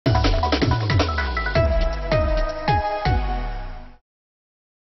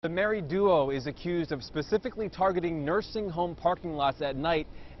The married duo is accused of specifically targeting nursing home parking lots at night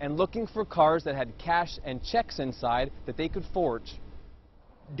and looking for cars that had cash and checks inside that they could forge.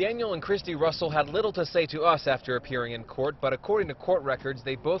 Daniel and Christy Russell had little to say to us after appearing in court, but according to court records,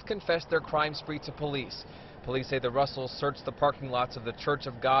 they both confessed their crime spree to police. Police say the Russells searched the parking lots of the Church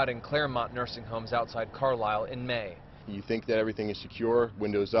of God and Claremont nursing homes outside Carlisle in May. You think that everything is secure,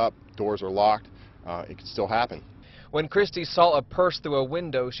 windows up, doors are locked, it could still happen. When Christy saw a purse through a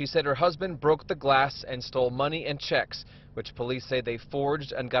window, she said her husband broke the glass and stole money and checks, which police say they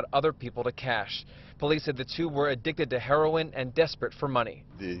forged and got other people to cash. Police said the two were addicted to heroin and desperate for money.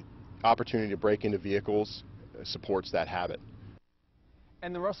 The opportunity to break into vehicles supports that habit.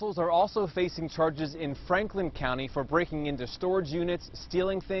 And the Russells are also facing charges in Franklin County for breaking into storage units,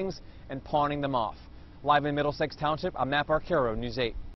 stealing things, and pawning them off. Live in Middlesex Township, I'm Matt Barquero, News 8.